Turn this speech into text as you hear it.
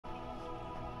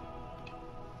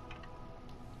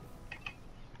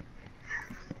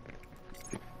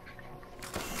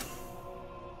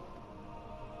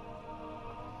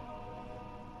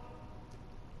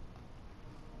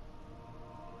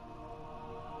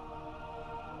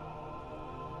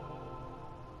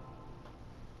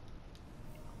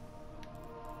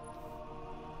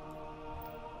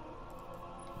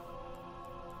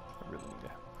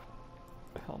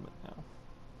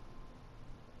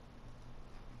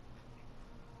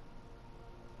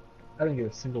I didn't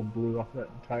get a single blue off that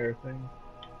entire thing.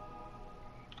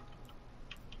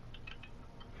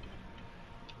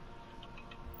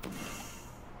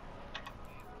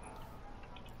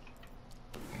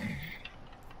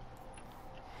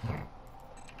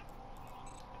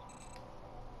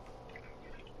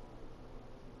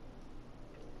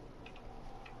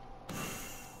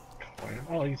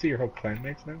 Oh, you see your whole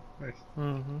clanmates now? Nice.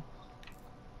 Mm-hmm.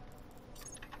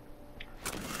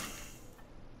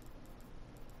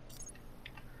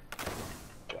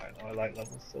 Wow, my light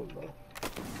level's so low.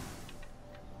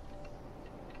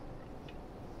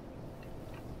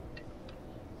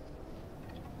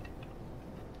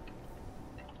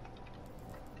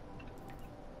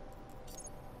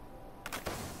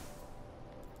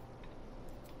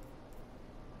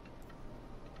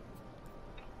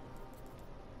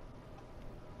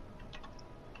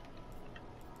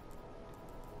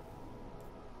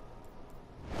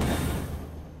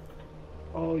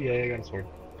 Oh yeah, I got a sword.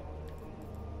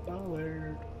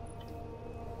 Ballard.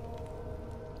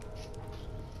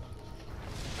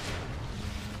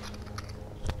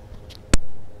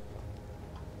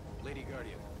 Lady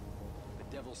Guardian, the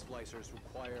Devil Splicers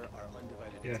require our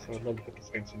undivided Yeah, so I'd attention. love to put this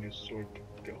fancy new sword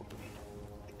to go.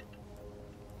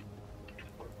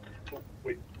 Oh,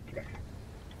 wait, come back.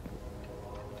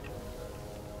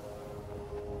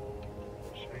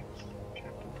 Shanks,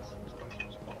 captains,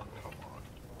 splicers. Oh, come on.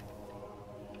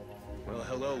 Well,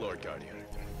 hello, Lord Guardian.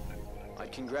 I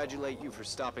congratulate you for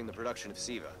stopping the production of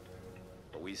Siva,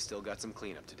 but we've still got some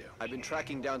cleanup to do. I've been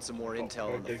tracking down some more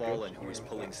intel on the Fallen who is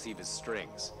pulling Siva's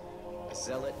strings. A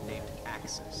zealot named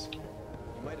Axis. You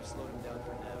might have slowed him down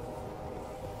for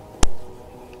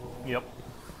now. Yep.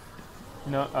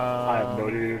 No, I have no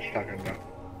idea what you're talking about.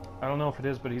 I don't know if it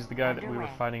is, but he's the guy that we were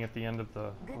fighting at the end of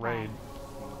the raid.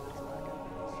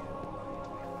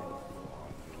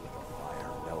 Fire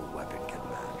no weapon can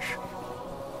match.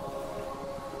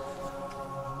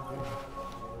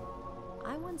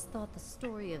 I once thought the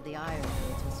story of the Iron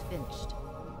Lords was finished,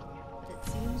 but it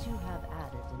seems you have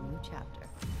added a new chapter.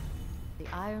 The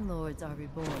Iron Lords are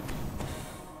reborn.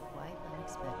 Quite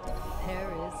unexpected.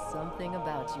 There is something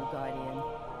about you, Guardian.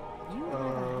 You have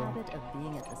a habit of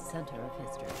being at the center of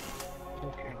history. I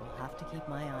will have to keep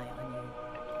my eye on you.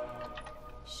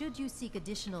 Should you seek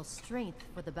additional strength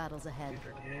for the battles ahead,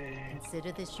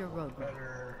 consider this your roadmap.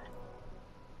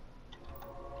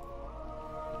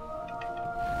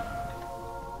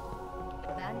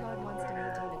 The Vanguard wants to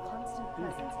maintain a constant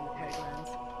presence in the playgrounds.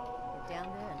 Get down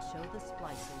there and show the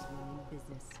Splicers we mean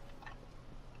business.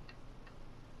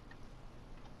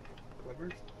 Clever?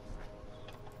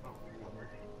 Oh, clever.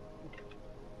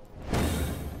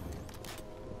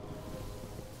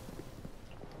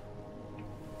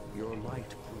 Your light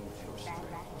proves your strength.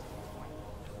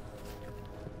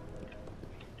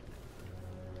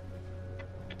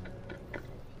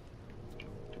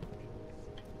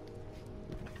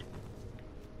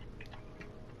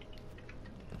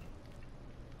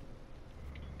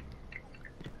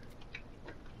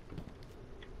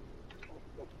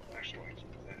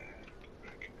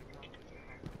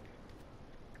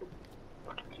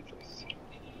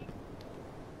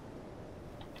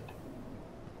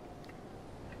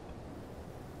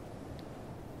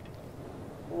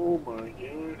 Oh my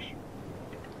gosh.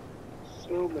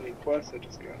 So many quests I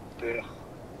just got. Ugh.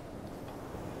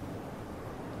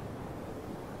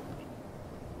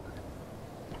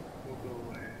 We'll go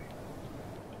away.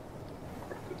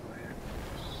 Corrupted lands.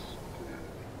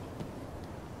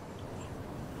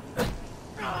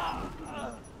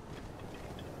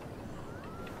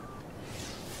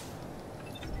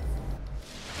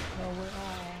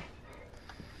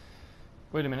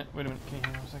 Wait a minute, can you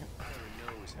hang on a second?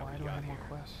 Knows how Why we do I got have more here.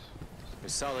 quests? We're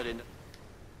solid in.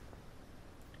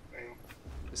 Damn.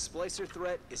 The Splicer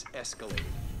threat is escalating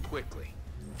quickly.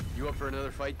 You up for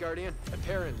another fight, Guardian?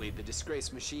 Apparently, the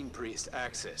disgraced machine priest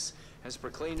Axis has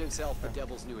proclaimed himself the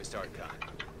Devil's newest archon.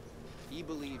 He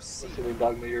believes Siva. Silly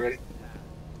Dogma, you ready?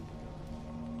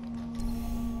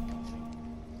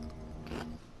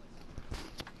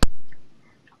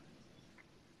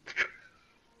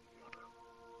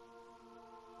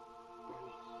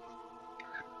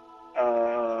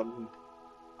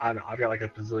 I don't know. I've got like a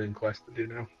bazillion quests to do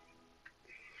now.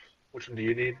 Which one do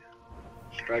you need?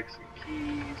 Strikes and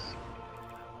keys.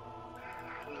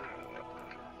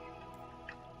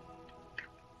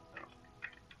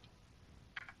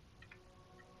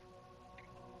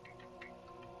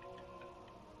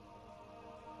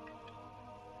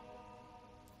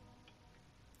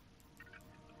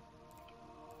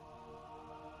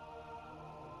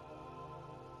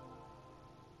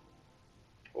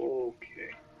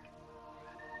 Okay.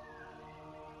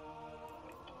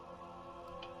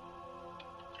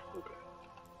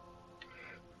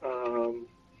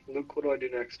 Luke, what do I do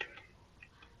next?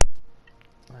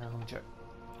 Let me check.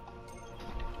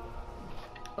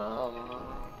 I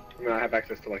mean, I have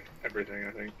access to like everything,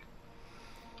 I think.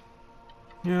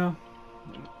 Yeah.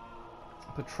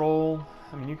 Patrol.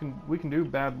 I mean, we can do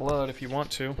Bad Blood if you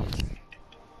want to.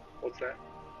 What's that?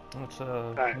 It's a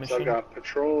Alright, mission. so I've got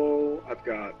patrol, I've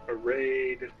got a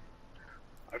raid,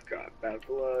 I've got Bad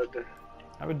Blood.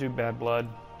 I would do Bad Blood.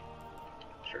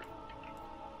 Sure.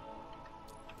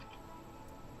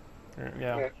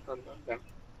 Yeah. Yeah, I'm down.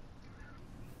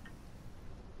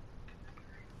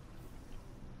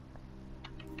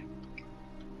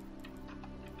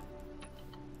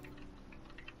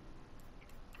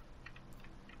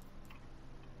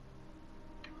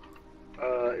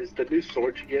 Is the new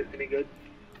sword you get any good?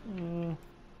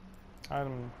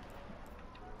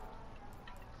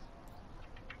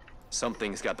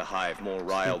 Something's got the Hive more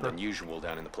riled than usual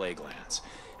down in the Plaguelands,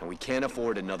 and we can't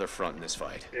afford another front in this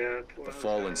fight. Yeah. The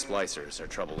fallen splicers are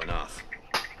trouble enough.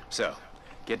 So,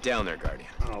 get down there, Guardian.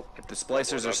 If the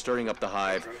splicers are stirring up the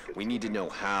Hive, we need to know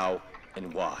how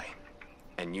and why.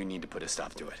 And you need to put a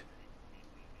stop to it.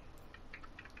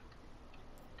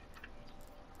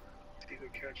 See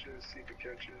the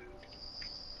catches.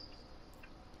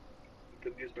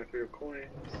 Didn't use my favorite coins.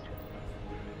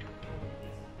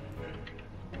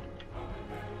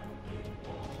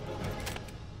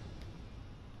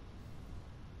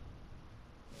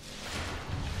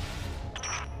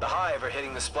 The Hive are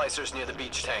hitting the splicers near the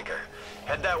beach tanker.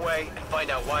 Head that way and find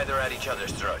out why they're at each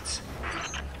other's throats.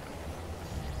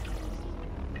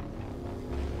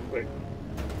 Wait.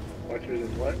 Watchers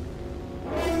and what?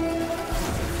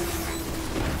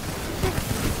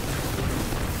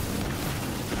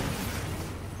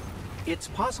 It's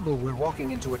possible we're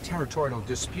walking into a territorial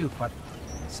dispute, but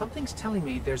something's telling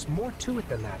me there's more to it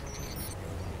than that.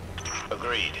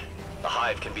 Agreed. The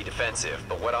Hive can be defensive,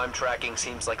 but what I'm tracking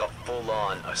seems like a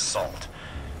full-on assault.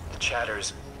 The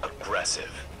Chatter's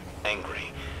aggressive,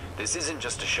 angry. This isn't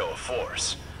just a show of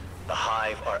force. The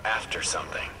Hive are after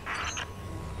something.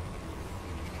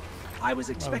 I was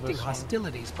expecting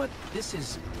hostilities, but this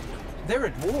is... they're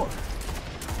at war.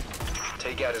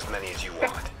 Take out as many as you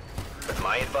want. But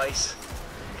my advice?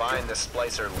 Find the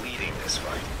splicer leading this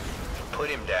fight. Put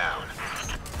him down.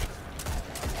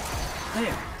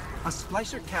 There. A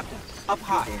splicer captain. Up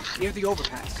high, near the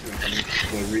overpass.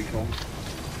 The recall.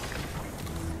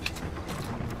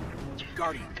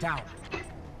 Guardian, down.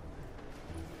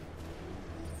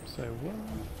 Say what?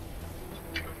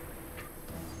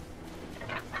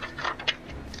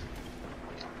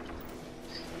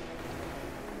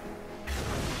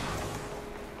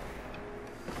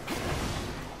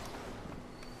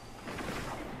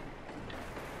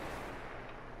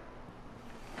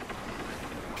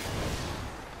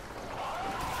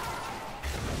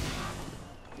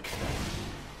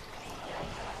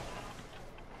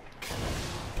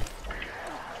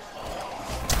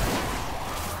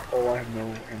 Oh, I have no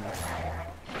ammo.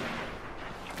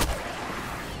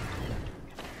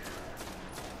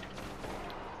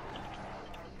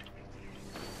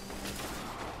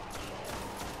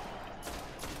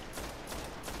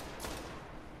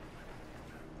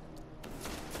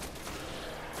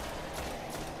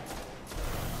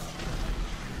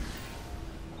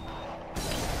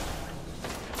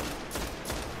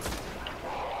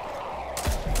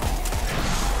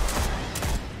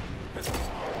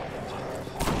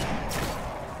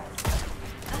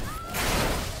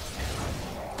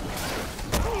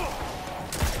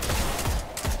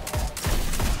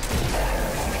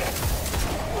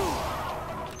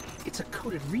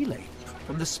 Relay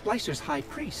from the Splicer's High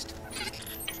Priest.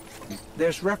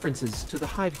 There's references to the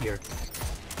Hive here.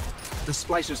 The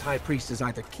Splicer's High Priest is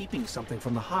either keeping something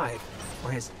from the Hive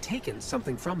or has taken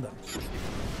something from them.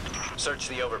 Search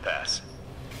the overpass.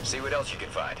 See what else you can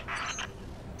find.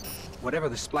 Whatever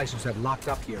the Splicers have locked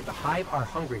up here, the Hive are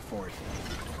hungry for it.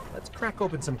 Let's crack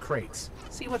open some crates.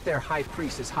 See what their High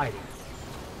Priest is hiding.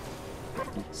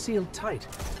 Sealed tight.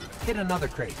 Hit another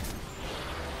crate.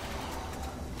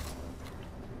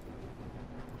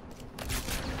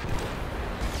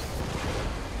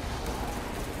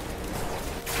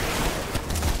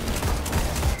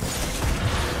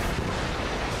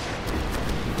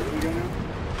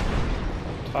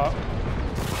 Top.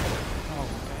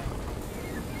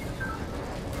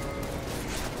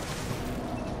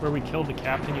 Where we killed the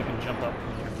captain, you can jump up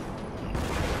from here.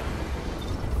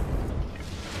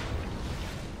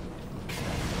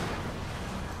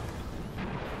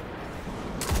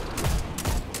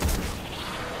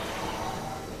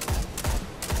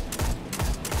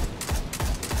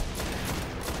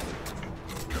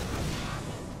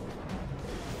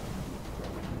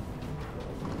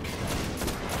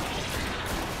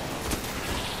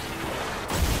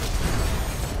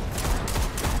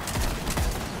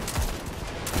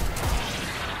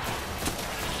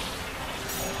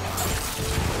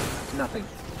 Nothing.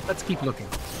 Let's keep looking.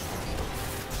 Is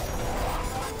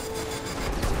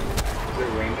it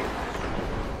raining?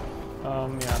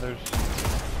 Yeah, there's...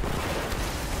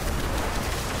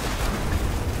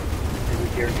 Maybe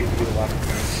guaranteed to get a lot of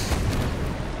guns.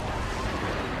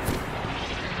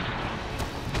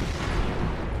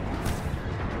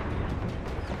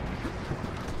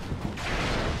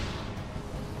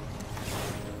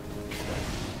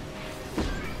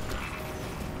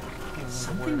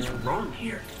 Something's wrong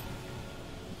here.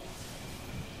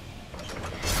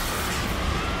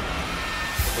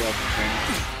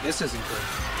 This isn't good.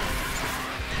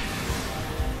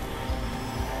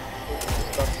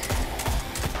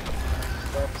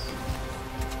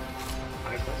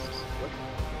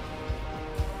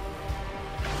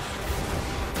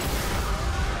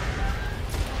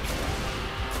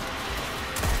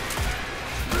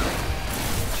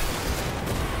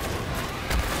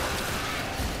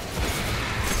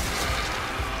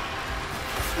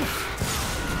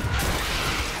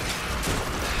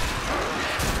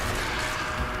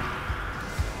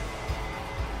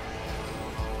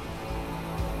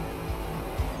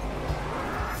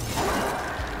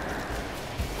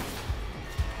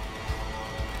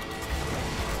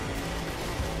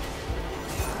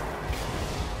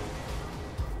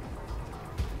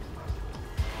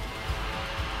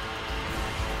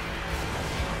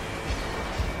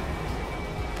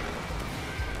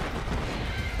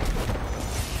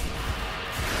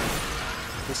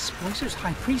 The Splicer's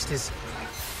High Priest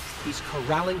he's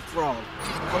corralling Thrall,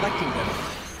 collecting them.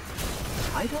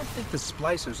 I don't think the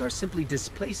Splicers are simply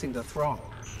displacing the Thrall.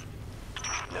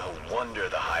 No wonder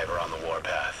the Hive are on the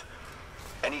warpath.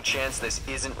 Any chance this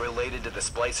isn't related to the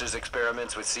Splicers'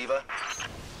 experiments with Siva?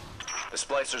 The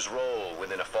Splicer's role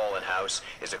within a fallen house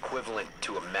is equivalent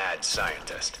to a mad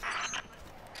scientist.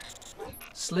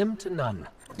 Slim to none.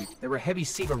 There were heavy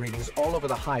Siva readings all over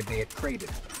the Hive they had created,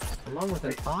 along with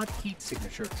an odd heat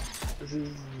signature. This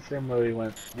is the same way we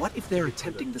went. What if they're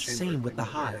attempting the same with the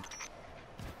Hive?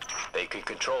 They could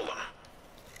control them.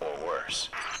 Or worse.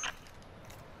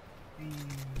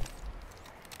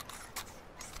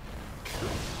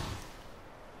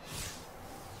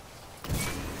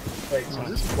 Wait, so is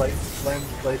this land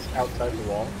placed outside the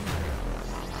wall?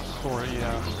 Sort of,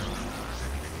 yeah.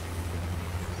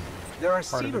 There are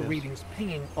Part of Siva it is. readings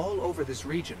pinging all over this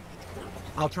region.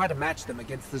 I'll try to match them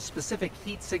against the specific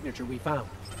heat signature we found.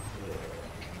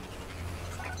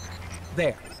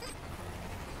 There.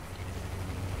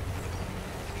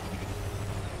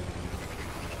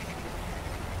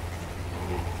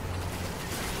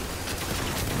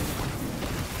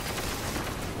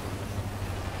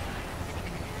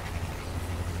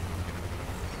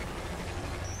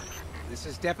 This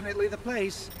is definitely the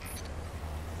place.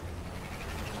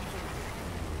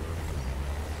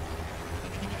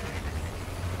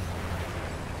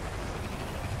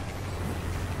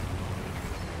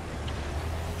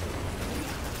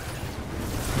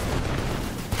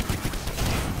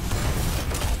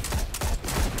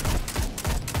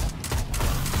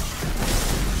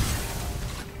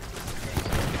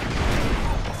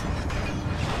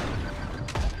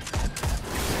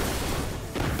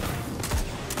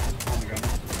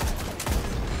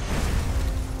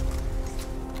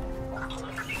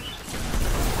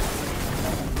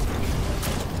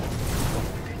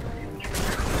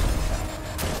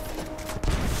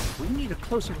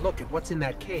 Closer look at what's in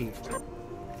that cave.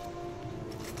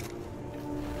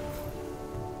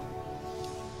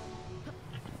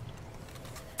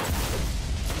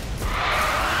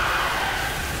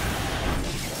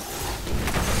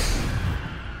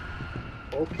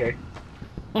 Okay.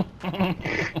 Oh,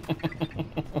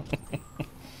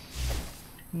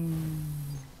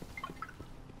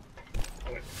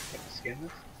 wait, scan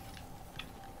this?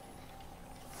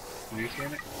 Can you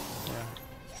scan it? Yeah.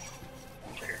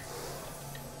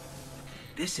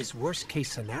 This is worst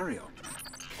case scenario.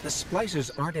 The Splicers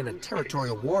aren't in a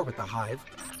territorial war with the Hive.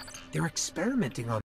 They're experimenting on